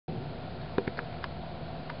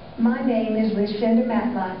My name is Lucinda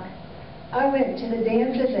Matlock. I went to the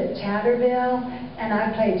dances at Chatterville, and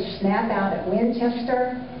I played Snap Out at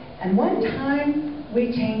Winchester, and one time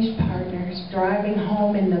we changed partners, driving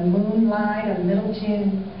home in the moonlight of middle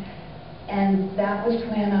June, and that was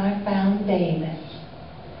when I found Davis.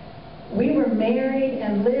 We were married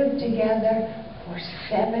and lived together for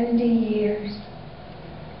 70 years,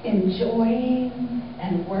 enjoying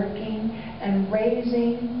and working and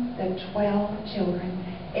raising the 12 children,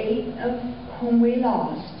 8 of whom we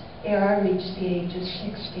lost ere I reached the age of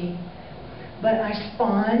 60. But I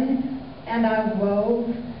spun and I wove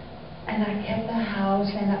and I kept the house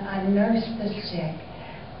and I nursed the sick.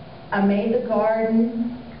 I made the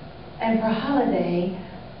garden, and for holiday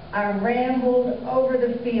I rambled over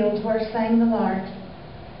the fields where sang the larks,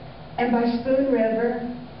 and by Spoon River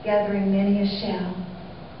gathering many a shell,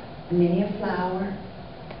 and many a flower,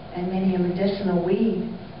 and many a medicinal weed,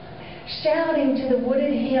 shouting to the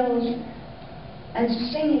wooded hills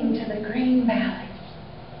and singing to the green valleys.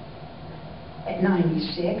 At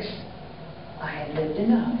 96, I had lived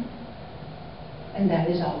enough, and that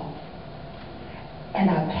is all. And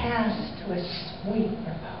I passed to a sweet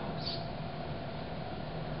repose.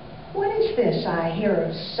 What is this I hear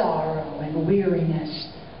of sorrow and weariness,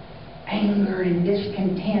 anger and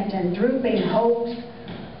discontent and drooping hopes?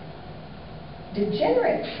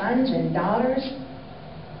 Degenerate sons and daughters,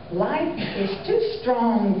 life is too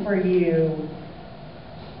strong for you.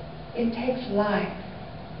 It takes life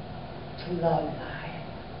to love life.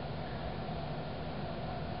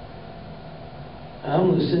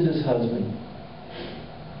 I'm Lucinda's husband.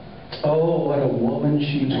 Oh, what a woman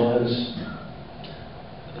she was.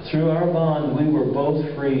 Through our bond, we were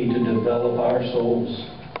both free to develop our souls.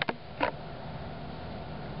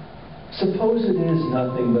 Suppose it is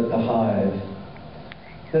nothing but the hive,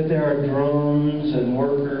 that there are drones and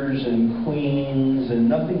workers and queens and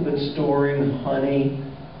nothing but storing honey,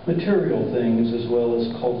 material things as well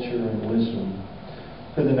as culture and wisdom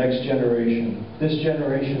for the next generation. This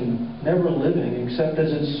generation never living except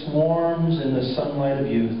as it swarms in the sunlight of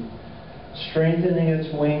youth, strengthening its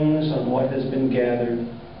wings on what has been gathered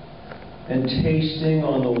and tasting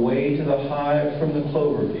on the way to the hive from the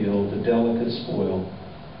clover field the delicate spoil.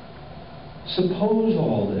 Suppose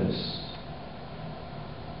all this,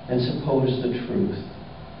 and suppose the truth,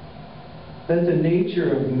 that the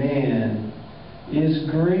nature of man is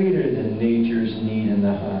greater than nature's need in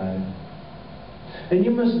the hive. And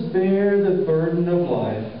you must bear the burden of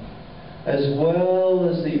life as well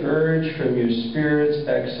as the urge from your spirit's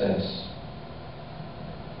excess.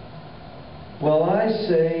 Well, I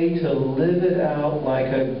say to live it out like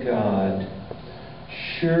a god,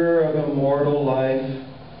 sure of immortal life,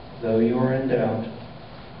 though you are in doubt,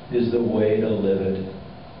 is the way to live it.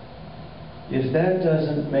 If that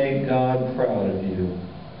doesn't make God proud of you,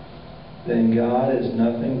 then God is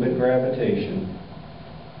nothing but gravitation,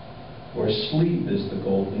 or sleep is the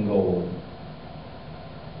golden